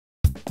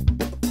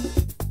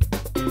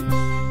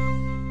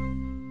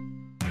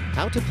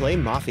How to play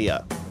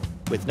Mafia.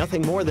 With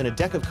nothing more than a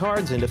deck of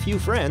cards and a few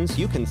friends,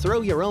 you can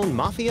throw your own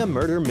Mafia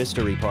murder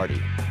mystery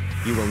party.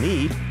 You will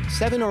need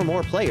 7 or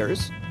more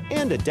players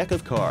and a deck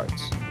of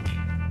cards.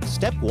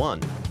 Step 1.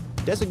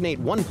 Designate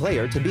one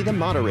player to be the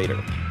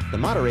moderator. The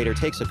moderator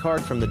takes a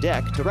card from the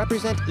deck to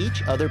represent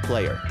each other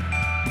player.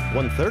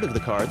 1/3 of the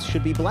cards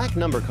should be black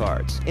number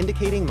cards,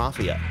 indicating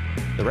Mafia.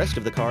 The rest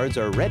of the cards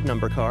are red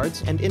number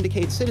cards and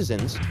indicate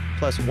citizens,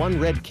 plus 1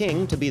 red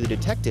king to be the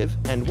detective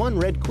and 1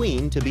 red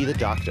queen to be the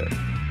doctor.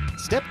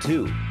 Step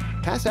 2.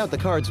 Pass out the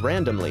cards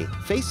randomly,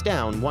 face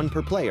down, 1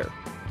 per player.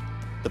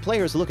 The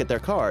players look at their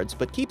cards,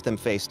 but keep them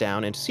face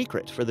down and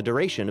secret for the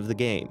duration of the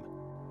game.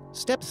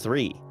 Step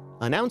 3.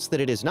 Announce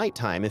that it is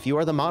nighttime if you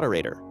are the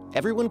moderator.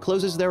 Everyone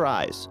closes their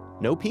eyes.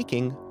 No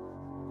peeking.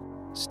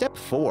 Step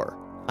 4.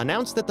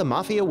 Announce that the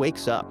Mafia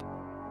wakes up.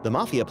 The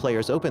Mafia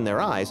players open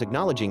their eyes,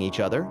 acknowledging each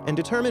other, and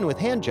determine with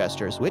hand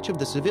gestures which of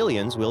the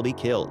civilians will be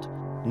killed.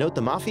 Note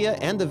the Mafia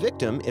and the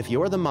victim if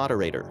you're the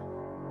moderator.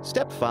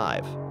 Step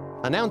 5.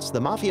 Announce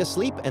the Mafia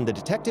sleep and the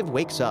detective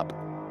wakes up.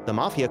 The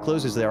Mafia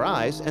closes their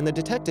eyes and the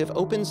detective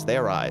opens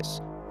their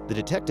eyes. The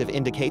detective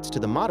indicates to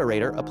the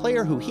moderator a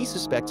player who he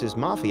suspects is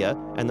Mafia,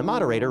 and the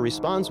moderator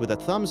responds with a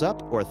thumbs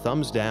up or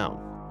thumbs down.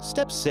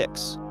 Step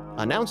 6.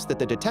 Announce that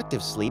the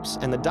detective sleeps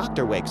and the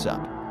doctor wakes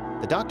up.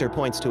 The doctor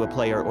points to a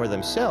player or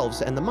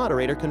themselves, and the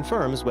moderator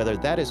confirms whether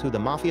that is who the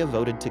Mafia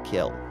voted to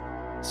kill.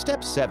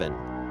 Step 7.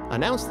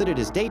 Announce that it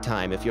is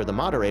daytime if you're the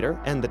moderator,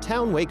 and the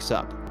town wakes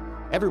up.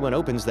 Everyone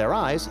opens their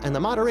eyes, and the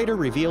moderator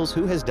reveals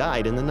who has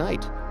died in the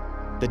night.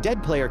 The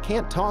dead player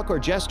can't talk or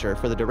gesture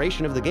for the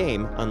duration of the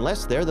game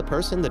unless they're the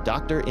person the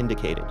doctor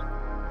indicated.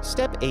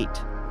 Step 8.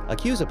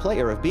 Accuse a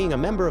player of being a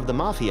member of the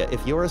Mafia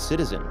if you're a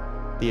citizen.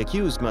 The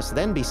accused must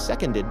then be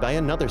seconded by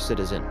another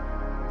citizen.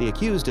 The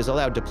accused is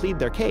allowed to plead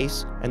their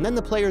case, and then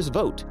the players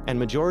vote, and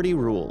majority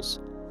rules.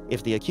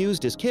 If the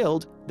accused is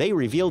killed, they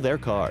reveal their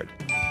card.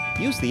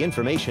 Use the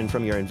information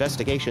from your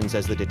investigations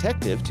as the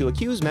detective to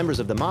accuse members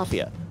of the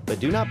Mafia, but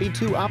do not be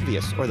too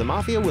obvious or the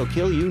Mafia will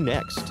kill you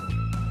next.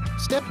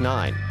 Step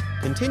 9.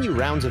 Continue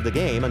rounds of the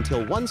game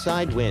until one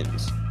side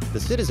wins. The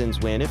citizens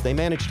win if they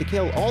manage to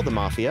kill all the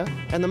Mafia,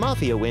 and the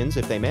Mafia wins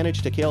if they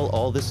manage to kill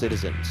all the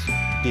citizens.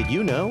 Did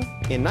you know?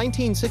 In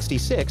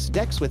 1966,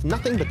 decks with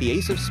nothing but the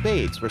ace of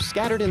spades were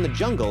scattered in the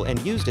jungle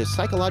and used as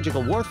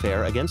psychological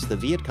warfare against the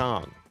Viet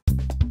Cong.